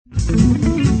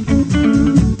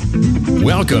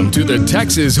Welcome to the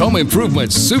Texas Home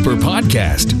Improvement Super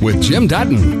Podcast with Jim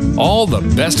Dutton. All the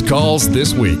best calls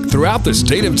this week throughout the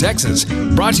state of Texas.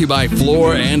 Brought to you by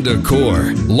Floor &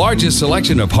 Decor. Largest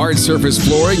selection of hard surface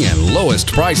flooring and lowest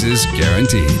prices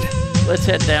guaranteed. Let's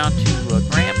head down to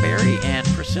Granbury and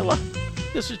Priscilla.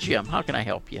 This is Jim. How can I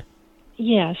help you?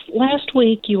 Yes. Last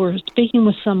week you were speaking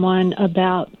with someone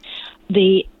about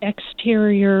the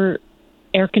exterior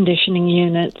air conditioning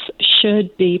units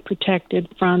should be protected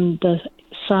from the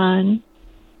sun.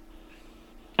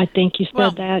 I think you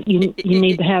said that. You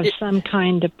need to have some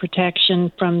kind of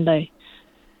protection from the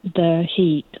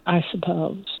heat, I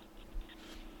suppose.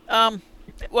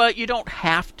 Well, you don't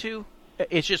have to.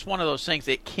 It's just one of those things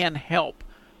that can help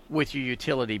with your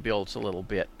utility bills a little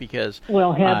bit because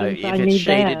heavens, if I it's need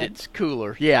shaded, that. It's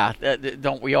cooler. Yeah,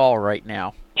 don't we all right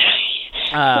now?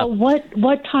 So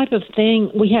what type of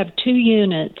thing? We have 2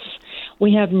 units.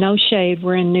 We have no shade.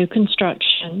 We're in new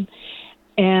construction.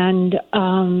 And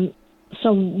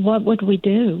so what would we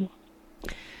do?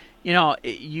 You know,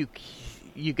 you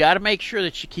got to make sure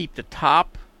that you keep the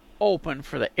top open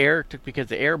for the air because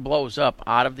the air blows up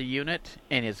out of the unit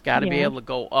and it's got to be able to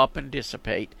go up and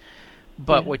dissipate.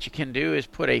 But what you can do is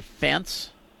put a fence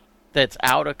that's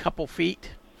out a couple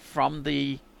feet from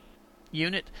the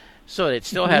unit so that it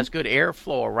still has good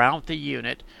airflow around the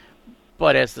unit,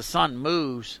 but as the sun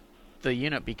moves, the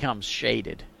unit becomes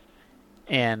shaded.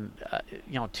 And,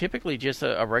 typically just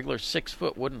a regular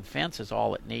 6-foot wooden fence is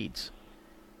all it needs.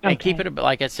 And keep it,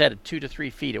 like I said, 2 to 3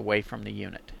 feet away from the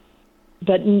unit.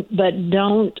 But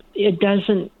not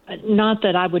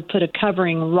that I would put a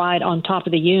covering right on top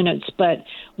of the units, but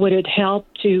would it help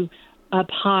to up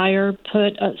higher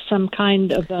put some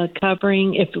kind of a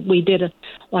covering if we did a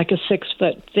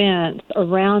 6-foot fence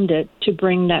around it to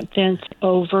bring that fence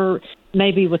over,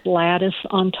 maybe with lattice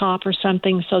on top or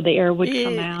something so the air would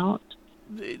come out?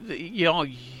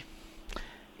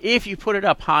 If you put it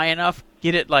up high enough,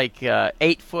 get it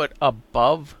 8 foot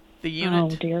above the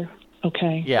unit. Oh, dear.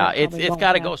 Okay. Yeah, it's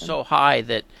got to go so high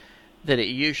that it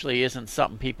usually isn't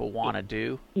something people want to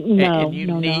do. No, and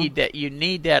you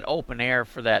need that open air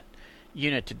for that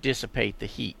unit to dissipate the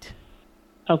heat.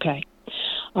 Okay.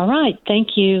 All right.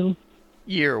 Thank you.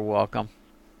 You're welcome.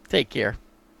 Take care.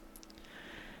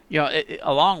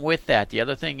 Along with that, the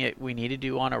other thing that we need to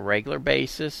do on a regular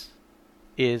basis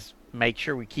is make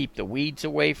sure we keep the weeds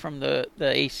away from the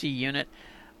AC unit,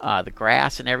 the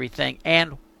grass and everything,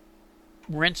 and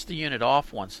rinse the unit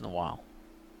off once in a while.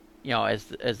 As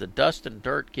the dust and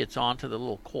dirt gets onto the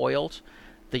little coils,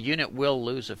 the unit will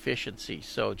lose efficiency.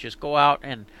 So just go out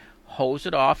and hose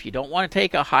it off. You don't want to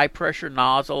take a high pressure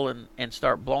nozzle and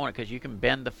start blowing it because you can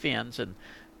bend the fins and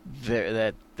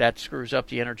that screws up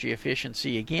the energy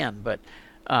efficiency again. But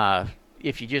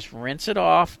if you just rinse it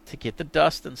off to get the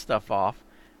dust and stuff off,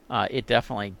 it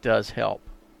definitely does help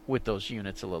with those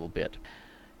units a little bit.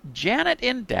 Janet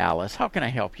in Dallas, how can I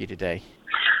help you today?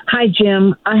 Hi,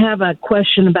 Jim. I have a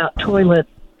question about toilets.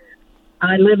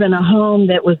 I live in a home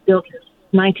that was built in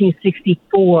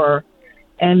 1964,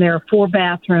 and there are 4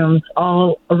 bathrooms,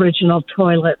 all original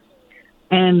toilets.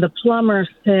 And the plumber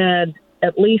said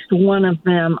at least one of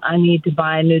them I need to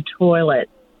buy a new toilet.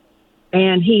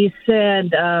 And he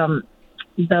said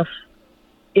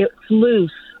it's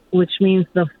loose, which means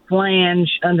the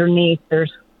flange underneath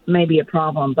there's maybe a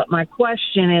problem. But my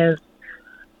question is,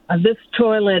 this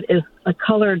toilet is a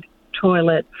colored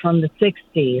toilet from the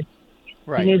 60s.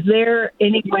 Right. And is there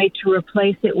any way to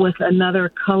replace it with another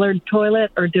colored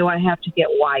toilet, or do I have to get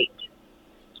white?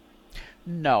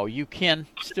 No, you can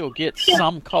still get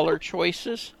some color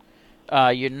choices.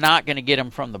 You're not going to get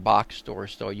them from the box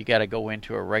stores, though. You got to go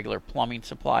into a regular plumbing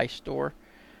supply store.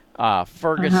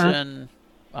 Ferguson,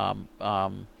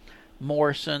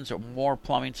 Morrison's, or Moore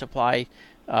Plumbing Supply.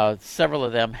 Several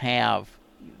of them have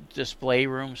display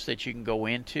rooms that you can go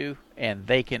into, and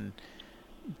they can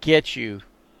get you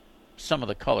some of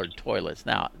the colored toilets.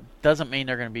 Now, it doesn't mean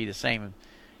they're going to be the same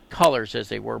colors as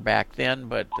they were back then,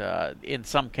 but in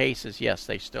some cases, yes,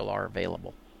 they still are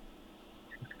available.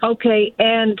 Okay,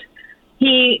 and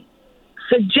he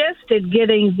suggested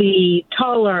getting the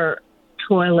taller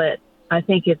toilet. I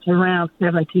think it's around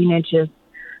 17 inches.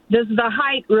 Does the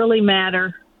height really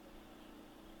matter?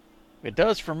 It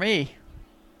does for me.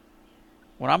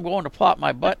 When I'm going to plop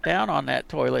my butt down on that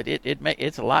toilet,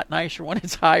 it's a lot nicer when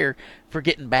it's higher for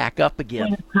getting back up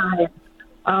again.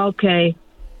 Okay.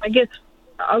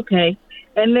 Okay.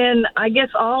 And then I guess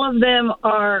all of them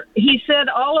are, he said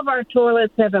all of our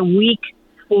toilets have a weak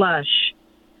flush.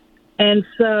 And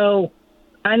so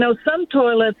I know some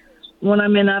toilets, when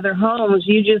I'm in other homes,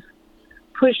 you just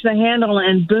push the handle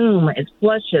and boom, it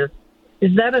flushes.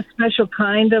 Is that a special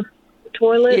kind of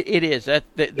toilet? It is.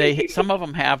 They some of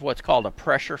them have what's called a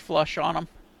pressure flush on them,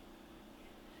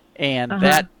 and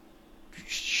that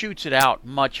shoots it out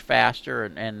much faster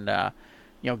and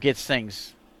gets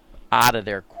things out of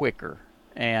there quicker.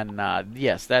 And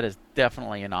yes, that is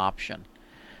definitely an option.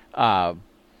 And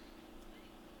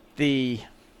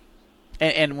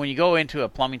when you go into a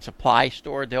plumbing supply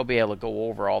store, they'll be able to go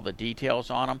over all the details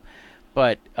on them.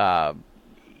 But the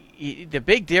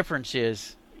big difference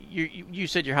is, you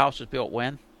said your house was built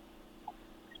when?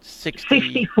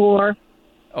 64.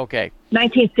 Okay.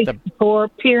 1964,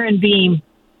 pier and beam.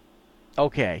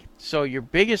 Okay. So your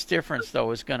biggest difference,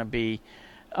 though, is going to be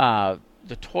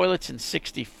the toilets in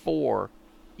 64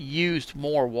 used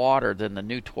more water than the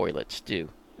new toilets do.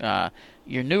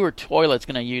 Your newer toilet's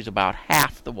going to use about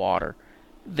half the water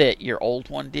that your old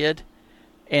one did.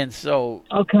 And so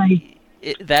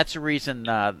that's the reason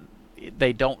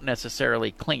they don't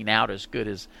necessarily clean out as good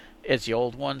as the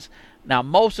old ones. Now,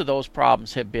 most of those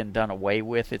problems have been done away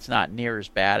with. It's not near as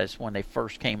bad as when they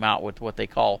first came out with what they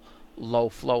call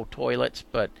low-flow toilets.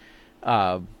 But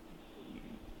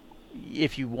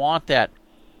if you want that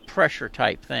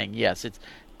pressure-type thing, yes, it's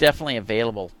definitely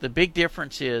available. The big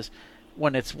difference is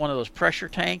when it's one of those pressure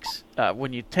tanks,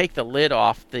 when you take the lid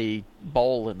off the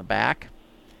bowl in the back,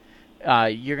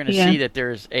 you're going to see that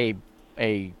there's a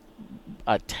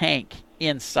tank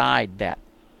inside that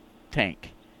tank.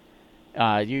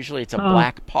 Usually it's a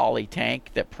black poly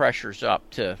tank that pressures up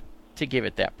to give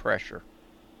it that pressure.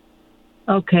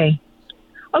 Okay.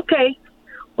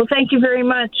 Well, thank you very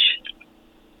much.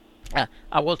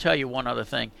 I will tell you one other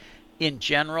thing. In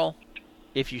general,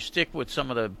 if you stick with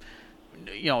some of the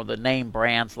name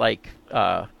brands like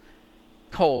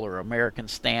Kohler, American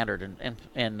Standard,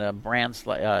 and brands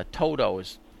like Toto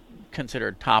is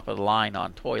considered top of the line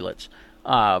on toilets,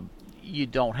 you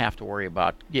don't have to worry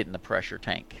about getting the pressure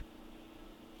tank.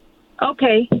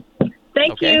 Okay.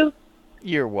 Thank you.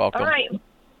 You're welcome. All right.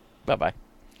 Bye-bye.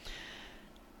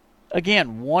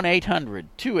 Again,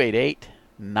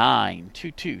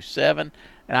 1-800-288-9227.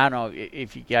 And I don't know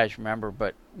if you guys remember,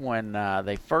 but when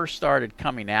they first started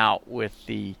coming out with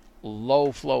the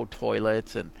low-flow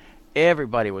toilets and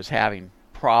everybody was having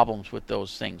problems with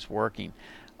those things working,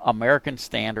 American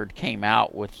Standard came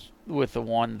out with the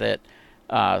one that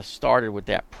started with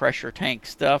that pressure tank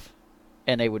stuff,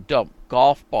 and they would dump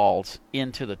golf balls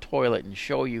into the toilet and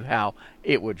show you how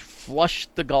it would flush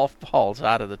the golf balls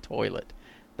out of the toilet.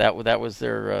 That was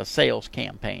their sales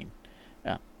campaign.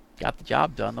 Got the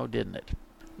job done, though, didn't it?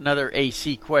 Another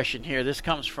AC question here. This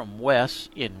comes from Wes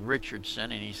in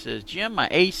Richardson, and he says, Jim, my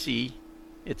AC,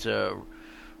 it's a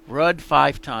Rudd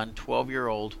 5-ton,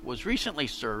 12-year-old, was recently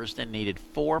serviced and needed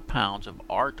 4 pounds of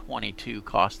R22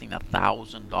 costing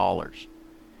 $1,000.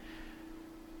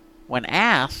 When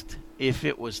asked if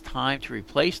it was time to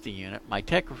replace the unit, my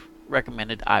tech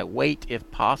recommended I wait,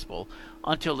 if possible,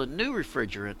 until the new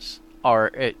refrigerants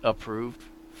are approved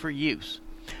for use,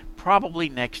 probably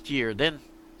next year, then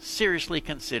seriously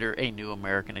consider a new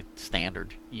American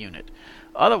Standard unit.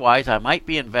 Otherwise, I might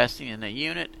be investing in a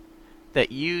unit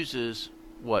that uses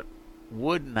what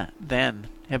would then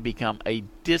have become a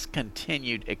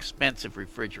discontinued expensive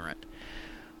refrigerant.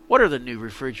 What are the new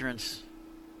refrigerants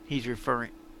he's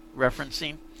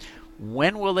referencing?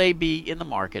 When will they be in the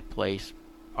marketplace?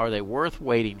 Are they worth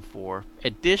waiting for?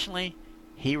 Additionally,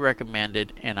 he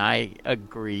recommended, and I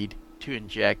agreed, to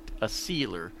inject a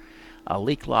sealer, a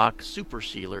leak lock super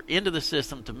sealer, into the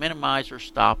system to minimize or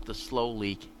stop the slow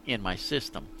leak in my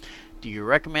system. Do you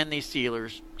recommend these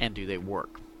sealers, and do they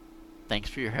work? Thanks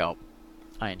for your help.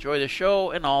 I enjoy the show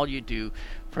and all you do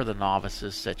for the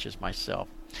novices such as myself.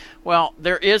 Well,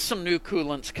 there is some new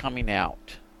coolants coming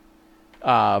out.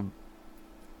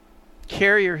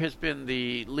 Carrier has been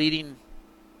the leading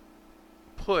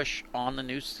push on the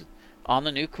new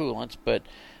coolants, but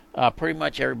pretty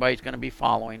much everybody's going to be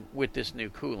following with this new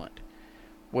coolant.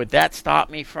 Would that stop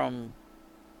me from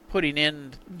putting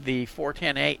in the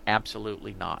 410A?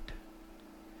 Absolutely not.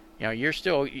 You know, you're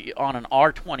still on an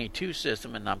R22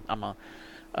 system, and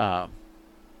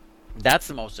that's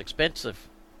the most expensive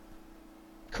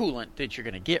coolant that you're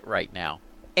going to get right now,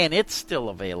 and it's still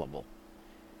available.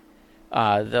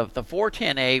 The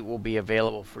 410A will be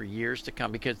available for years to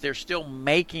come because they're still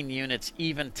making units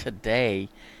even today,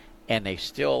 and they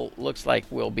still looks like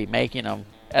we'll be making them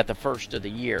at the first of the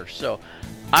year. So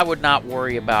I would not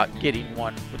worry about getting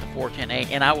one with the 410A,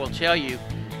 and I will tell you,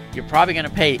 you're probably going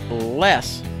to pay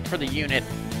less for the unit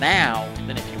now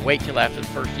than if you wait till after the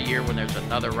first of the year when there's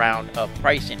another round of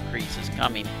price increases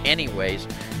coming anyways.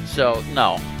 So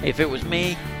no, if it was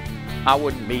me, I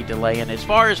wouldn't be delaying. As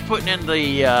far as putting in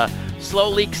the slow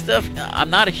leak stuff, I'm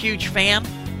not a huge fan,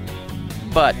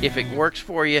 But if it works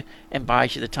for you and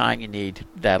buys you the time you need,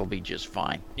 that'll be just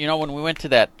fine. You know, when we went to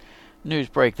that news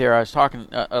break there, I was talking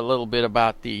a little bit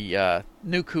about the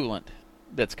new coolant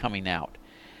that's coming out.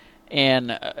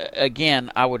 And again,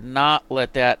 I would not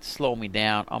let that slow me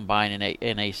down on buying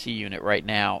an AC unit right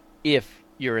now if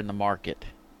you're in the market.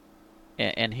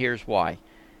 And here's why.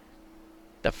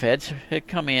 The feds had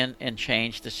come in and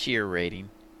changed the SEER rating,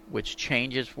 which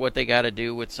changes what they got to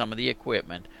do with some of the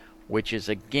equipment, which is,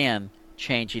 again,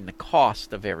 changing the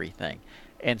cost of everything.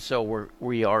 And so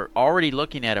we are already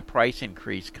looking at a price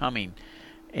increase coming.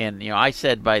 And, you know, I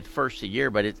said by the first of the year,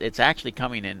 but it's actually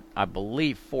coming in, I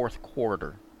believe, fourth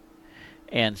quarter.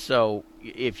 And so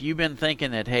if you've been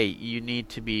thinking that, hey, you need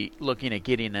to be looking at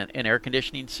getting an air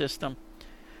conditioning system,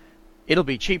 it'll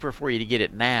be cheaper for you to get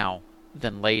it now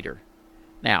than later.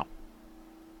 Now,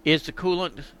 is the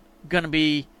coolant going to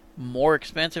be more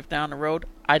expensive down the road?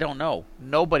 I don't know.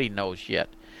 Nobody knows yet.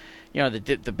 You know,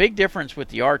 the big difference with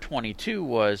the R22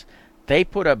 was they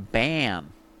put a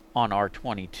ban on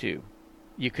R22.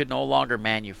 You could no longer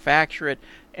manufacture it,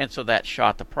 and so that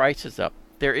shot the prices up.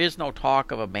 There is no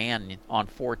talk of a ban on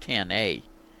 410A.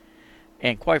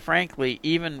 And quite frankly,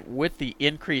 even with the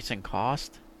increase in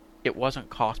cost, it wasn't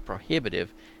cost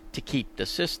prohibitive to keep the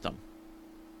system.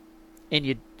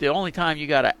 And the only time you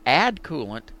got to add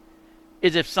coolant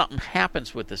is if something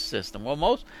happens with the system. Well,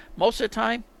 most of the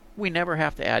time, we never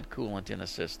have to add coolant in a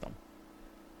system.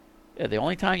 The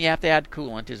only time you have to add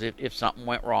coolant is if something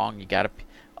went wrong, you got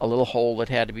a little hole that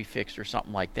had to be fixed or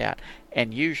something like that.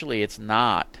 And usually it's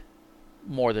not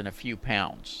more than a few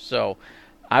pounds. So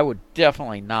I would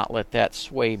definitely not let that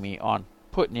sway me on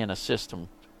putting in a system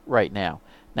right now.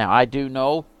 Now, I do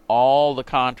know all the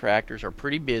contractors are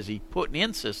pretty busy putting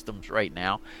in systems right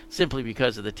now simply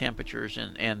because of the temperatures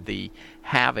and the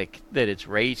havoc that it's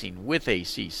raising with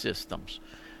AC systems.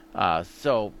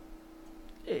 So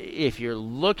if you're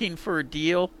looking for a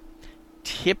deal,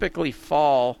 typically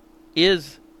fall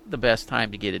is the best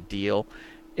time to get a deal,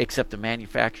 except the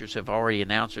manufacturers have already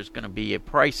announced there's going to be a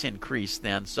price increase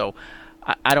then. So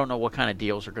I don't know what kind of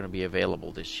deals are going to be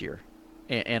available this year.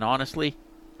 And honestly,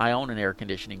 I own an air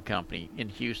conditioning company in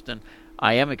Houston.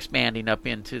 I am expanding up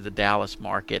into the Dallas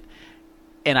market,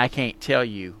 and I can't tell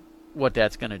you what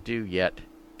that's going to do yet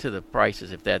to the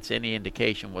prices, if that's any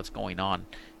indication what's going on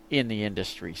in the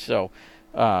industry. So,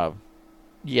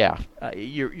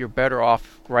 you're better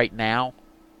off right now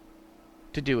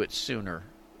to do it sooner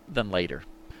than later.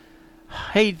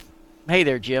 Hey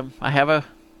there, Jim. I have a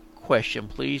question,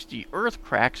 please. The earth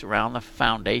cracks around the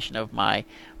foundation of my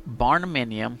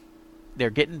barnuminium. They're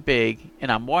getting big,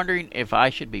 and I'm wondering if I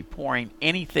should be pouring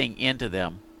anything into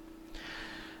them.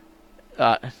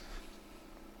 And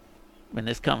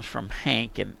this comes from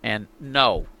Hank, and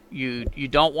no, you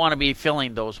don't want to be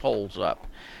filling those holes up.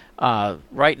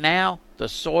 Right now, the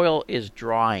soil is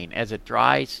drying. As it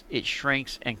dries, it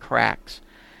shrinks and cracks.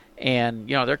 And,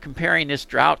 you know, they're comparing this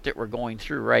drought that we're going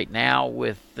through right now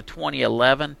with the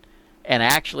 2011 and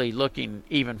actually looking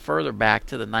even further back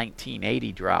to the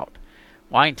 1980 drought.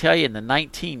 Well, I can tell you in the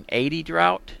 1980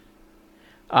 drought,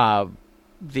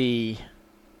 the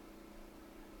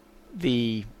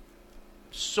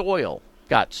soil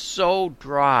got so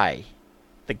dry,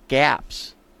 the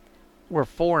gaps were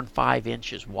 4 and 5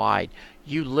 inches wide.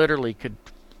 You literally could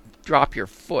drop your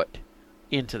foot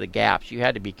into the gaps. You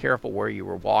had to be careful where you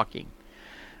were walking.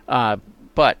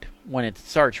 But when it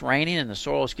starts raining and the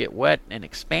soils get wet and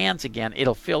expands again,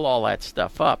 it'll fill all that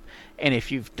stuff up. And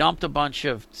if you've dumped a bunch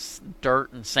of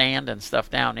dirt and sand and stuff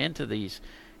down into these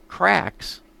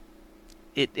cracks,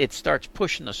 it starts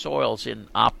pushing the soils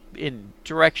in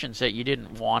directions that you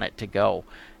didn't want it to go.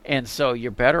 And so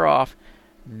you're better off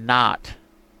not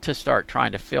to start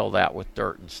trying to fill that with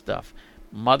dirt and stuff.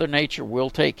 Mother Nature will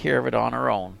take care of it on her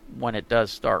own when it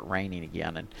does start raining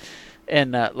again.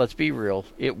 And let's be real,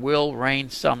 it will rain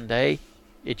someday.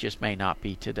 It just may not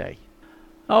be today.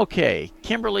 Okay,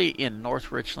 Kimberly in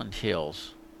North Richland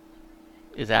Hills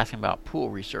is asking about pool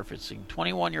resurfacing.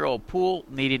 21-year-old pool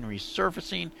needing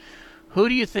resurfacing. Who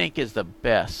do you think is the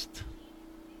best?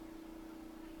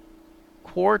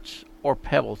 Quartz or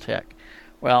PebbleTech?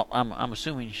 Well, I'm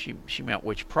assuming she meant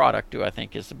which product do I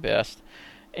think is the best.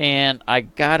 And I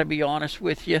gotta be honest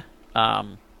with you,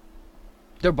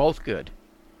 they're both good.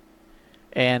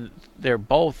 And they're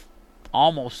both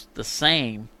almost the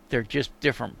same. They're just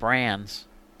different brands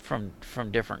from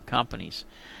different companies.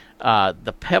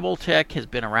 The PebbleTech has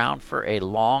been around for a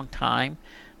long time.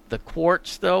 The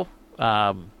Quartz, though,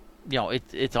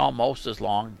 it's almost as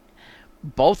long.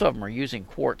 Both of them are using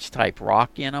quartz type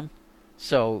rock in them.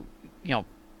 So,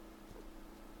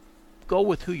 go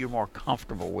with who you're more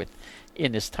comfortable with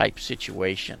in this type of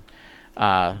situation.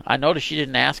 I noticed you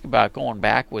didn't ask about going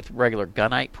back with regular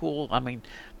gunite pool. I mean,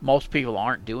 most people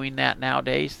aren't doing that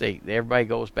nowadays. Everybody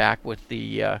goes back with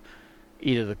the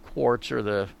either the quartz or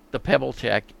the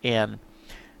PebbleTech, and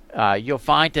you'll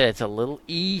find that it's a little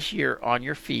easier on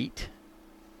your feet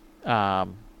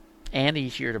and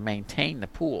easier to maintain the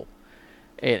pool.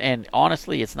 And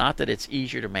honestly, it's not that it's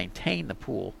easier to maintain the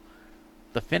pool.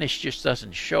 The finish just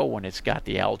doesn't show when it's got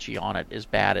the algae on it as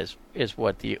bad as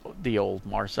what the old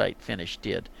Marsite finish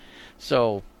did.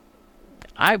 So,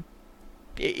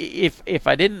 if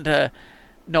I didn't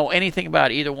know anything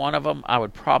about either one of them, I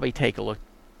would probably take a look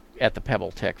at the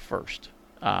PebbleTech first,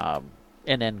 and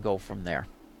then go from there.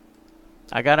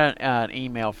 I got an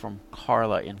email from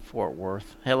Carla in Fort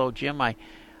Worth. Hello, Jim. I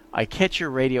catch your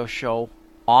radio show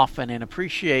often and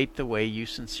appreciate the way you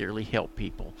sincerely help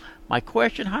people. My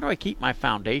question, how do I keep my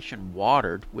foundation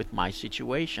watered with my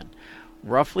situation?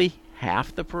 Roughly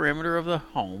half the perimeter of the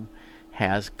home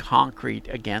has concrete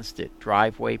against it,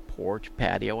 driveway, porch,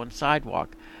 patio, and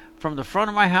sidewalk. From the front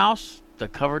of my house, the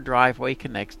covered driveway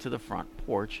connects to the front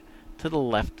porch to the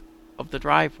left of the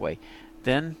driveway.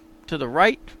 Then to the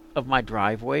right of my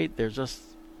driveway, there's a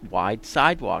wide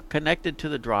sidewalk connected to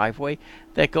the driveway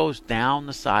that goes down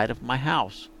the side of my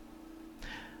house.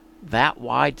 That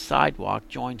wide sidewalk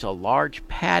joins a large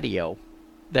patio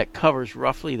that covers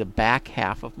roughly the back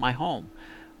half of my home.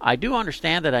 I do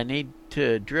understand that I need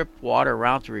to drip water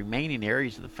around the remaining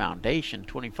areas of the foundation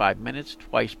 25 minutes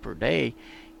twice per day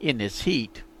in this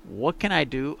heat. What can I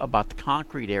do about the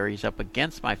concrete areas up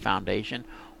against my foundation,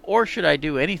 or should I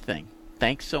do anything?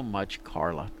 Thanks so much,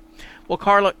 Carla. Well,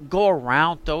 Carla, go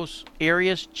around those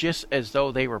areas just as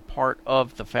though they were part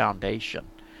of the foundation,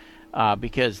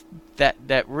 because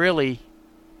that really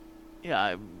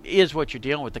is what you're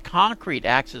dealing with. The concrete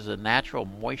acts as a natural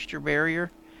moisture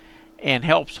barrier and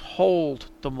helps hold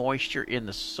the moisture in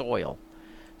the soil.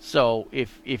 So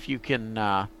if you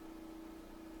can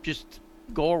just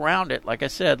go around it, like I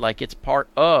said, like it's part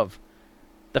of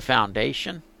the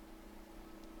foundation,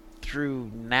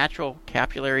 through natural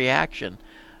capillary action,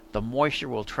 the moisture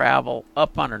will travel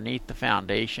up underneath the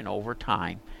foundation over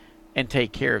time and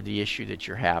take care of the issue that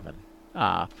you're having.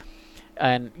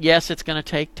 And yes, it's going to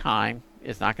take time.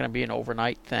 It's not going to be an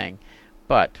overnight thing,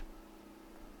 but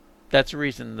that's the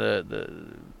reason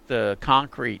the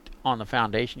concrete on the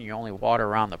foundation, you only water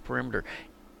around the perimeter.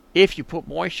 If you put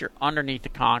moisture underneath the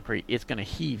concrete, it's going to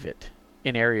heave it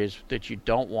in areas that you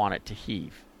don't want it to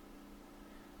heave.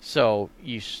 So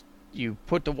you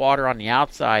put the water on the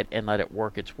outside and let it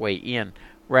work its way in,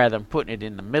 rather than putting it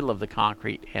in the middle of the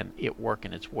concrete and it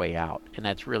working its way out. And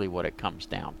that's really what it comes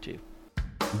down to.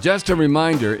 Just a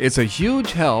reminder, it's a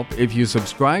huge help if you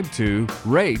subscribe to,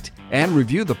 rate, and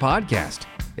review the podcast.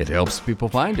 It helps people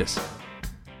find us.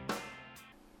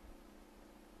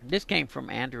 This came from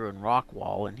Andrew in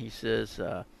Rockwall, and he says,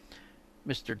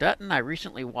 Mr. Dutton, I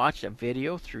recently watched a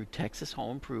video through Texas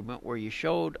Home Improvement where you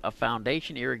showed a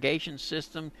foundation irrigation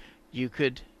system you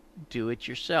could do it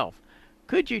yourself.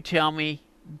 Could you tell me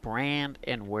brand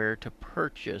and where to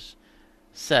purchase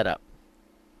setup?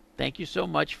 Thank you so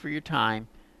much for your time,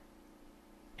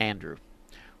 Andrew.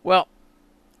 Well,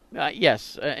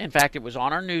 yes. In fact, it was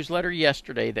on our newsletter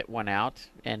yesterday that went out.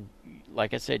 And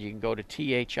like I said, you can go to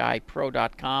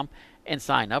thipro.com and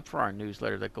sign up for our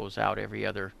newsletter that goes out every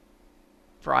other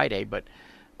Friday. But,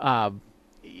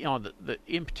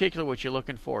 in particular, what you're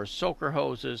looking for is soaker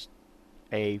hoses,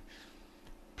 a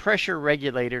pressure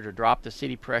regulator to drop the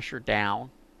city pressure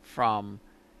down from,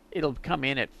 it'll come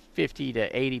in at 50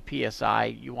 to 80 psi.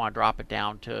 You want to drop it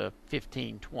down to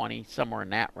 15, 20, somewhere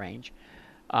in that range.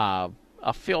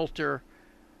 A filter,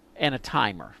 and a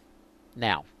timer.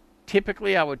 Now,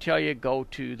 typically I would tell you go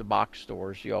to the box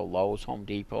stores, Lowe's, Home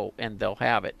Depot, and they'll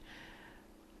have it.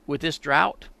 With this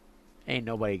drought, ain't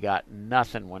nobody got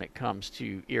nothing when it comes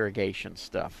to irrigation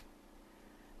stuff.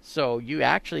 So you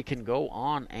actually can go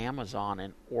on Amazon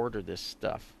and order this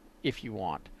stuff if you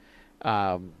want.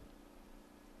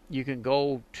 You can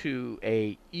go to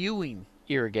a Ewing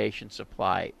irrigation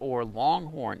supply or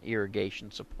Longhorn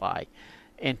irrigation supply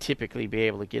and typically be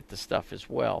able to get the stuff as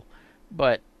well.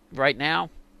 But right now,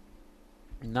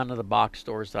 none of the box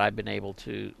stores that I've been able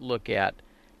to look at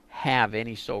have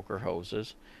any soaker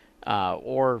hoses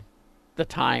or the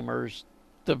timers,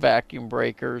 the vacuum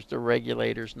breakers, the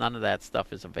regulators. None of that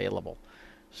stuff is available.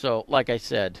 So, like I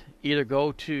said, either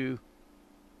go to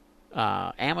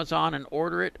Amazon and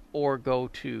order it, or go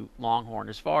to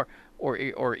Longhorn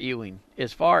or Ewing.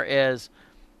 As far as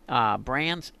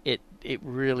brands, it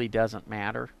really doesn't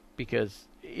matter because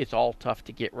it's all tough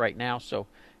to get right now. So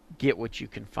get what you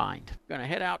can find. Going to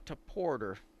head out to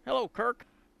Porter. Hello, Kirk.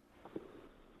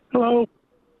 Hello.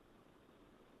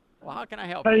 Well, how can I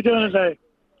help How you doing today?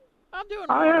 I'm doing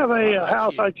I have wonderful. How a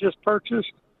about house you? I just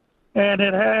purchased, and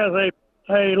it has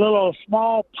a little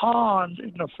small pond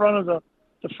in the front of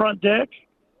the front deck.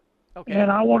 Okay.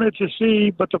 And I wanted to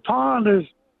see, but the pond is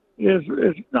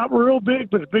not real big,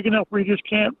 but it's big enough where you just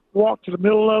can't walk to the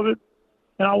middle of it.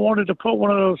 And I wanted to put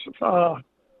one of those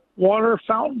water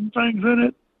fountain things in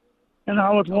it. And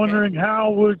I was wondering,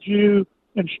 how would you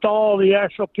install the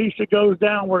actual piece that goes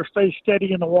down where it stays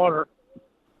steady in the water?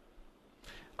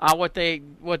 What they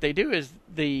do is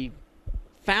the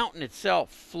fountain itself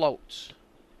floats,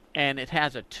 and it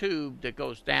has a tube that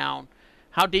goes down.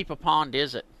 How deep a pond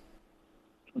is it?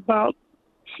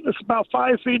 It's about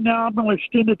 5 feet now. I'm going to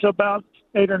extend it to about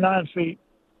 8 or 9 feet.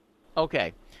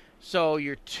 Okay, so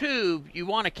your tube, you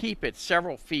want to keep it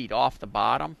several feet off the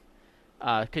bottom,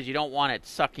 because you don't want it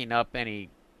sucking up any,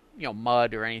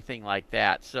 mud or anything like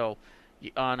that. So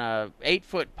on a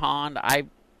 8-foot pond,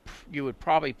 you would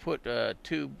probably put a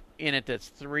tube in it that's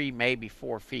 3, maybe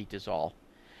 4 feet is all,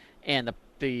 and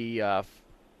the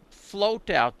float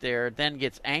out there then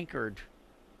gets anchored,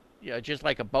 just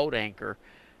like a boat anchor,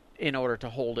 in order to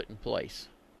hold it in place.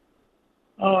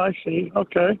 Oh, I see.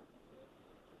 Okay.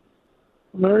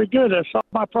 Very good. That solved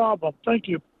my problem. Thank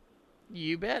you.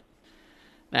 You bet.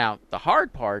 Now, the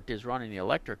hard part is running the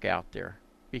electric out there,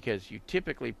 because you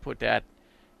typically put that,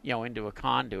 into a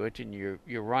conduit, and you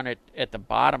run it at the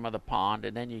bottom of the pond,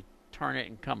 and then you turn it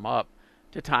and come up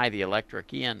to tie the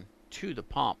electric in to the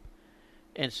pump.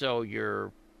 And so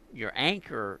your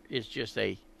anchor is just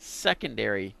a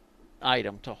secondary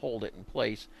item to hold it in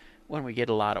place when we get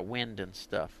a lot of wind and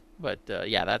stuff. But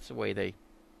yeah, that's the way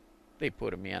they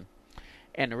put them in.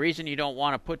 And the reason you don't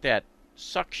want to put that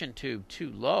suction tube too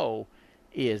low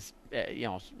is,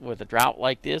 with a drought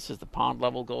like this, as the pond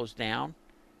level goes down,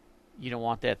 you don't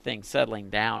want that thing settling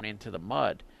down into the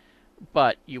mud.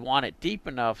 But you want it deep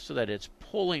enough so that it's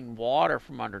pulling water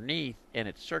from underneath, and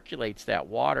it circulates that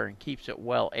water and keeps it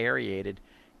well aerated,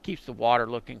 keeps the water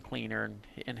looking cleaner,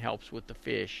 and helps with the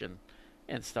fish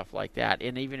and stuff like that.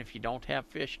 And even if you don't have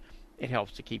fish, it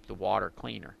helps to keep the water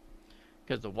cleaner,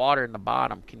 because the water in the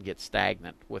bottom can get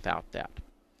stagnant without that.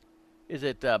 Is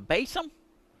it Basem?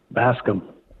 Bascom.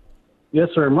 Yes,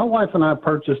 sir. My wife and I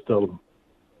purchased a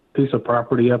piece of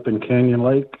property up in Canyon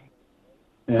Lake,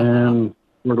 and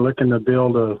we're looking to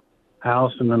build a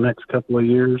house in the next couple of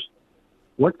years.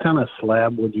 What kind of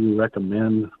slab would you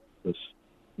recommend? It's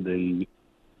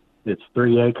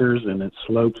 3 acres, and it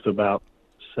slopes about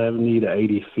 70 to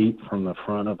 80 feet from the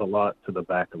front of the lot to the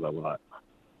back of the lot.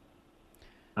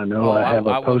 I know I have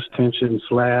a post-tension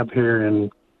slab here in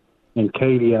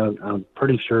Katy. I'm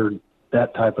pretty sure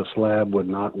that type of slab would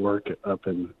not work up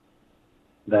in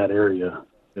that area.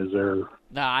 Is there...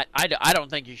 No, I don't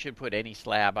think you should put any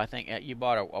slab. I think you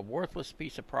bought a worthless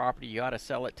piece of property. You ought to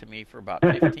sell it to me for about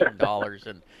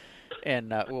 $15,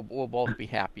 and we'll both be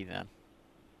happy then.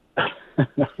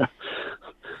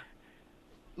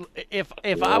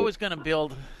 If I was going to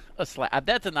build a slab,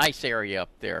 that's a nice area up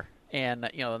there, and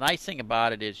the nice thing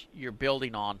about it is you're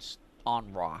building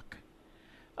on rock.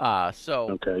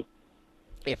 So okay.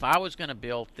 If I was going to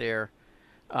build there,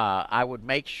 I would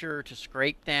make sure to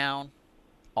scrape down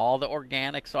all the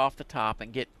organics off the top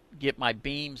and get my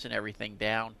beams and everything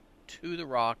down to the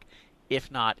rock, if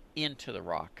not into the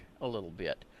rock a little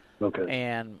bit. Okay.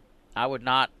 And I would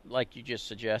not, like you just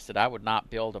suggested, I would not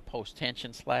build a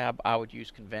post-tension slab. I would use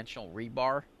conventional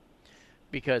rebar,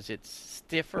 because it's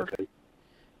stiffer. Okay.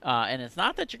 And it's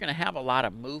not that you're going to have a lot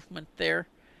of movement there,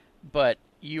 but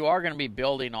you are going to be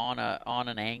building on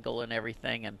an angle and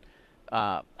everything. And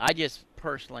I just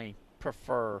personally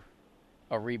prefer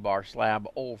a rebar slab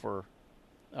over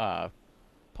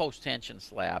post-tension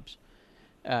slabs.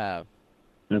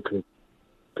 Okay.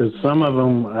 Because some of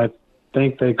them, I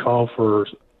think they call for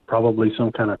probably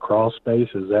some kind of crawl space.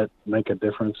 Does that make a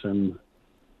difference in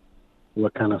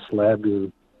what kind of slab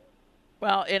you're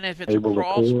and if it's able a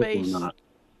crawl to pour space, or not?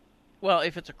 Well,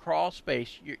 if it's a crawl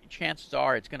space, chances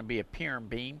are it's going to be a pier and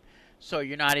beam, so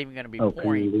you're not even going to be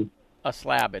pouring a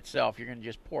slab itself. You're going to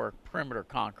just pour a perimeter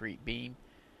concrete beam,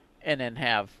 and then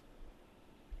have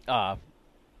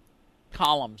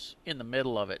columns in the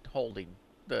middle of it holding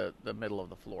the middle of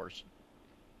the floors.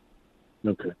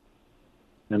 Okay.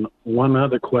 And one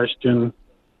other question.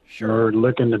 Sure. We're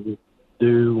looking to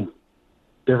do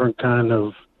different kind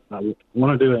of, I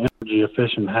want to do an energy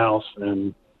efficient house,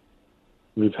 and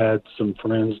we've had some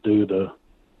friends do the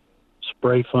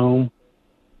spray foam.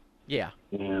 Yeah.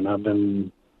 And I've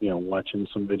been, watching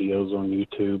some videos on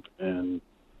YouTube and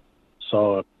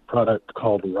saw a product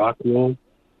called Rockwool.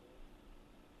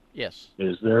 Yes.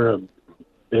 Is there a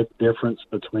big difference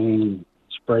between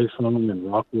spray foam and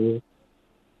Rockwool?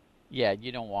 Yeah,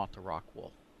 you don't want the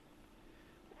Rockwool.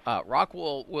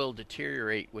 Rockwool will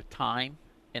deteriorate with time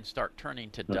and start turning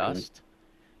to dust,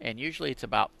 and usually it's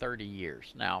about 30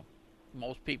 years. Now,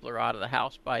 most people are out of the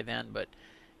house by then, but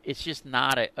it's just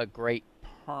not a great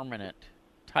permanent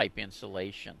type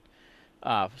insulation.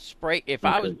 If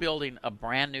I was building a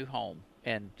brand new home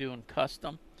and doing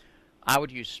custom, I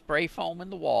would use spray foam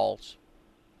in the walls,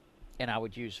 and I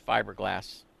would use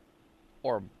fiberglass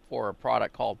or a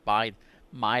product called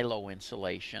Milo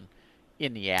insulation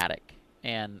in the attic.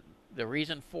 And the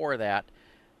reason for that,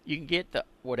 you can get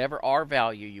whatever R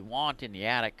value you want in the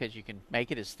attic because you can make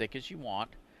it as thick as you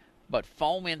want. But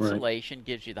foam insulation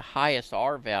gives you the highest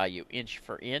R value inch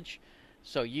for inch.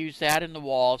 So use that in the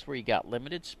walls where you got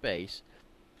limited space.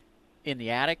 In the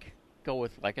attic, go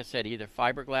with, like I said, either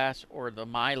fiberglass or the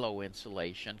Milo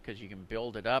insulation because you can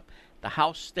build it up. The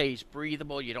house stays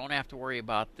breathable. You don't have to worry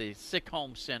about the sick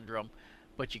home syndrome,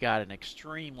 but you got an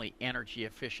extremely energy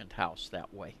efficient house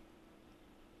that way.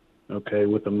 Okay,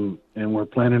 and we're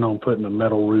planning on putting a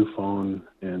metal roof on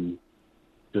and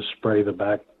just spray the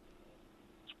back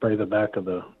of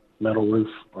the metal roof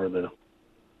or the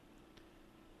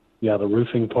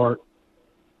roofing part.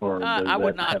 Or I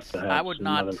would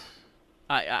not.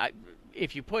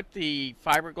 If you put the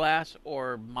fiberglass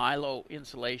or Milo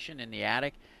insulation in the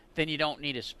attic, then you don't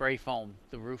need to spray foam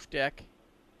the roof deck,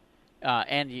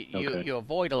 and you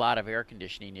avoid a lot of air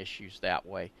conditioning issues that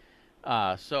way.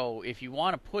 So if you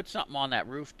want to put something on that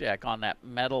roof deck, on that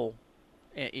metal,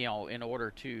 in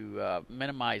order to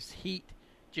minimize heat,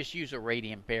 just use a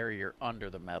radiant barrier under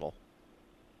the metal.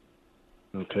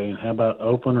 Okay, and how about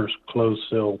open or closed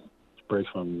seal spray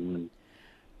foam?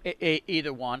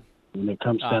 Either one. When it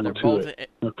comes down to it.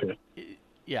 Okay.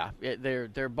 Yeah,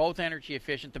 they're both energy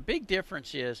efficient. The big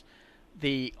difference is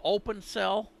the open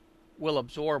cell will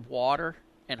absorb water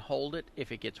and hold it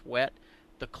if it gets wet.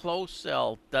 The closed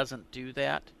cell doesn't do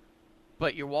that,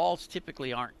 but your walls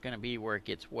typically aren't going to be where it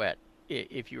gets wet.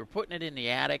 If you were putting it in the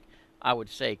attic, I would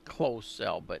say closed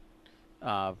cell, but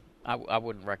I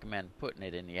wouldn't recommend putting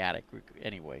it in the attic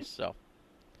anyway. So.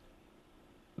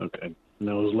 Okay. And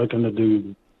I was looking to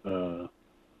do,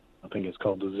 I think it's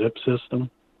called the zip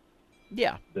system.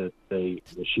 Yeah. The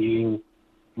sheeting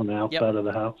on the outside of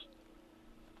the house.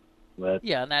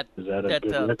 Is that a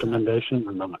good recommendation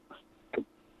or not?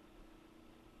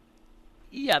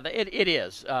 Yeah, it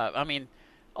is. I mean,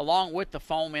 along with the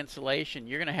foam insulation,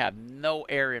 you're going to have no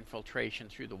air infiltration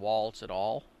through the walls at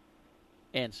all.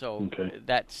 And so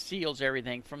that seals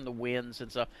everything from the winds and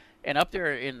stuff. And up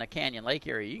there in the Canyon Lake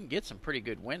area, you can get some pretty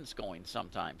good winds going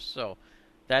sometimes. So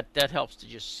that helps to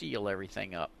just seal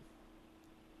everything up.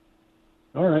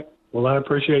 All right. Well, I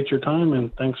appreciate your time,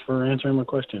 and thanks for answering my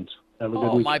questions. Have a good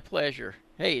weekend. Oh, my pleasure.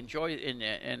 Hey, enjoy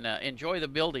enjoy the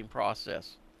building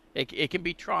process. It can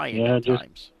be trying at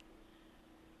times.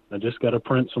 I just got to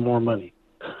print some more money.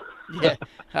 Yeah,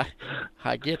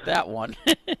 I get that one.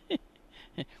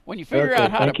 When you figure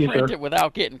out how to print it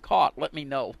without getting caught, let me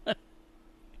know.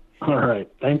 All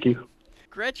right. Thank you.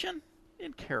 Gretchen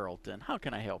in Carrollton, how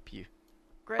can I help you?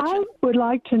 Gretchen? I would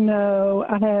like to know,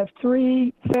 I have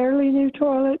 3 fairly new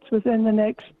toilets within the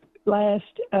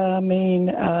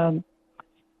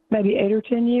maybe 8 or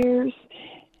 10 years.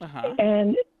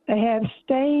 And they have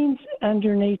stains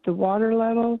underneath the water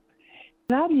level.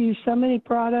 And I've used so many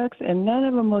products, and none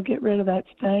of them will get rid of that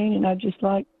stain. And I'd just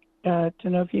like to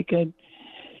know if you could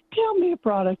tell me a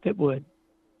product that would.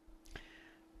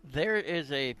 There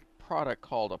is a product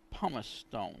called a pumice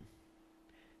stone,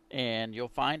 and you'll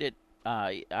find it.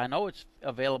 I know it's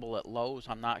available at Lowe's.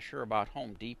 I'm not sure about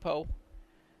Home Depot.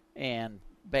 And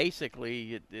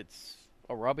basically, it's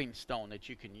a rubbing stone that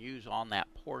you can use on that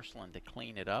porcelain to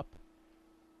clean it up.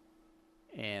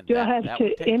 And do I have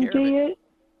to empty it?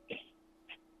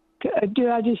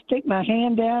 Do I just stick my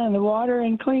hand down in the water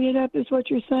and clean it up, is what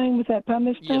you're saying, with that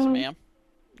pumice stone? Yes, ma'am.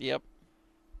 Yep.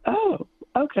 Oh,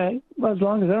 okay. Well, as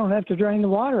long as I don't have to drain the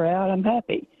water out, I'm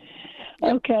happy.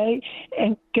 Yep. Okay.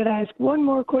 And could I ask one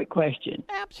more quick question?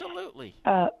 Absolutely.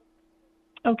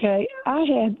 Okay. I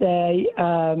had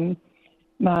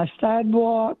my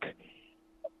sidewalk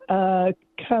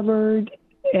covered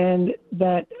and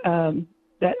that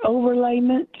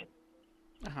overlayment.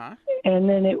 And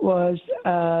then it was,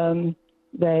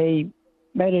 they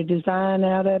made a design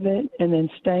out of it and then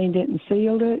stained it and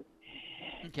sealed it.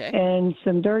 Okay. And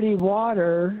some dirty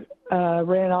water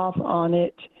ran off on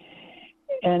it.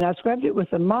 And I scrubbed it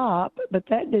with a mop, but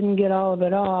that didn't get all of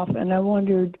it off. And I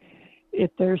wondered if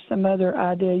there's some other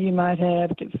idea you might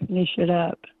have to finish it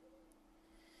up.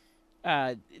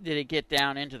 Did it get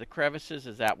down into the crevices?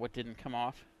 Is that what didn't come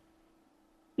off?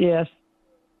 Yes.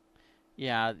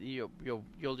 Yeah,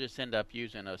 you'll just end up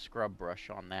using a scrub brush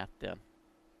on that then.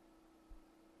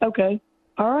 Okay.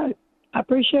 All right. I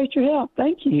appreciate your help.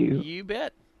 Thank you. You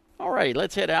bet. All right,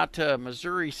 let's head out to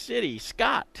Missouri City.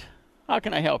 Scott, how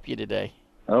can I help you today?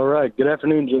 All right. Good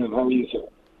afternoon, Jim. How are you,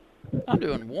 sir? I'm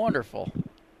doing wonderful.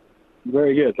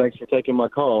 Very good. Thanks for taking my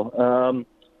call. So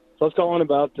I was calling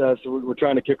about, so we're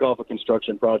trying to kick off a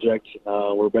construction project.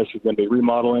 We're basically going to be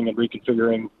remodeling and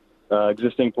reconfiguring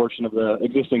existing portion of the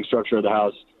existing structure of the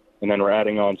house, and then we're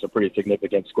adding on some pretty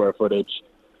significant square footage.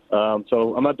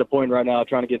 So I'm at the point right now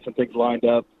trying to get some things lined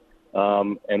up,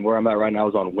 and where I'm at right now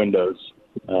is on windows.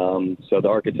 So the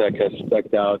architect has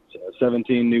spec'd out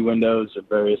 17 new windows of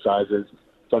various sizes.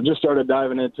 So I've just started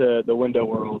diving into the window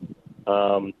world,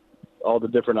 all the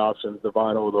different options, the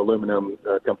vinyl, the aluminum,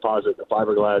 composite, the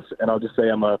fiberglass, and I'll just say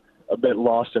I'm a bit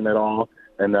lost in it all,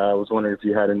 and I was wondering if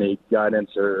you had any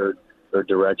guidance or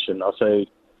direction. I'll say,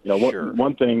 Sure.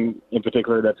 one thing in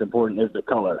particular that's important is the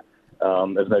color.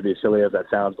 As maybe silly as that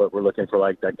sounds, but we're looking for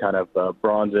like that kind of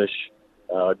bronzish,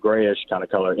 grayish kind of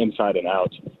color inside and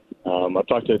out. I've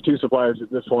talked to 2 suppliers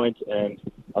at this point, and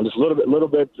I'm just a little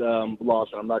bit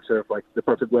lost, and I'm not sure if like the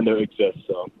perfect window exists.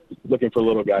 So looking for a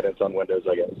little guidance on windows,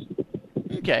 I guess.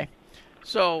 Okay.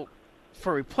 So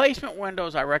for replacement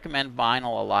windows, I recommend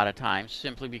vinyl a lot of times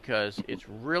simply because it's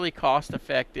really cost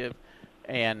effective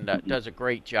and does a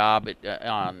great job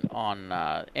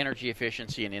on energy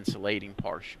efficiency and insulating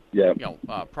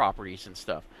properties and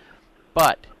stuff.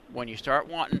 But when you start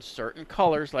wanting certain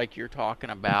colors like you're talking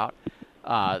about,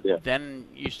 then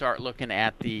you start looking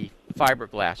at the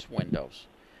fiberglass windows.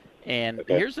 And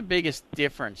here's the biggest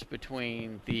difference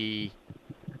between the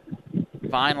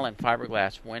vinyl and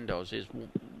fiberglass windows is,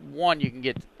 one, you can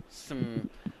get some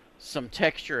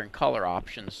texture and color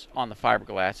options on the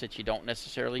fiberglass that you don't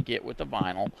necessarily get with the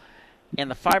vinyl.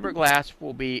 And the fiberglass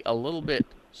will be a little bit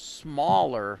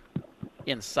smaller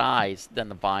in size than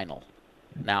the vinyl.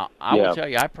 Now, I will tell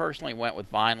you, I personally went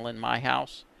with vinyl in my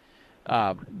house.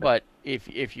 But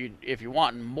if you're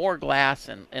wanting more glass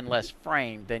and less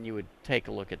frame, then you would take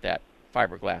a look at that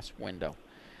fiberglass window.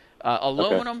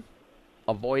 Aluminum,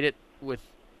 avoid it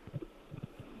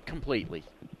completely.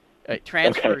 It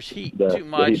transfers heat too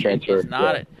much. It's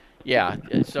not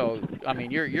so I mean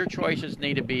your choices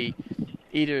need to be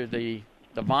either the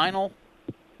vinyl,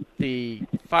 the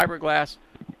fiberglass,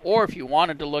 or if you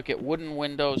wanted to look at wooden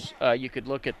windows, you could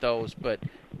look at those. But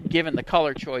given the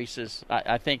color choices,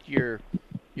 I think your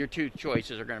 2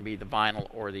 choices are going to be the vinyl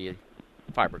or the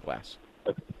fiberglass.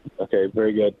 Okay,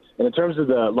 very good. And in terms of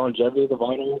the longevity of the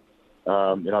vinyl,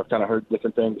 I've kind of heard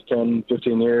different things, 10,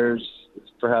 15 years,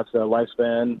 perhaps a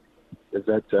lifespan. Is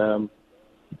that,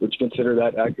 would you consider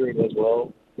that accurate as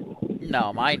well?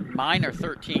 No, mine are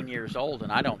 13 years old,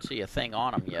 and I don't see a thing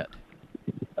on them yet.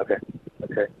 Okay.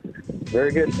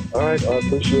 Very good. All right, I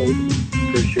appreciate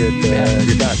your time.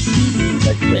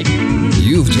 Thank you.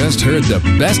 You've just heard the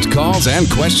best calls and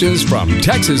questions from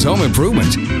Texas Home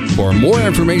Improvement. For more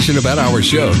information about our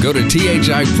show, go to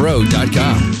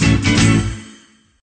thipro.com.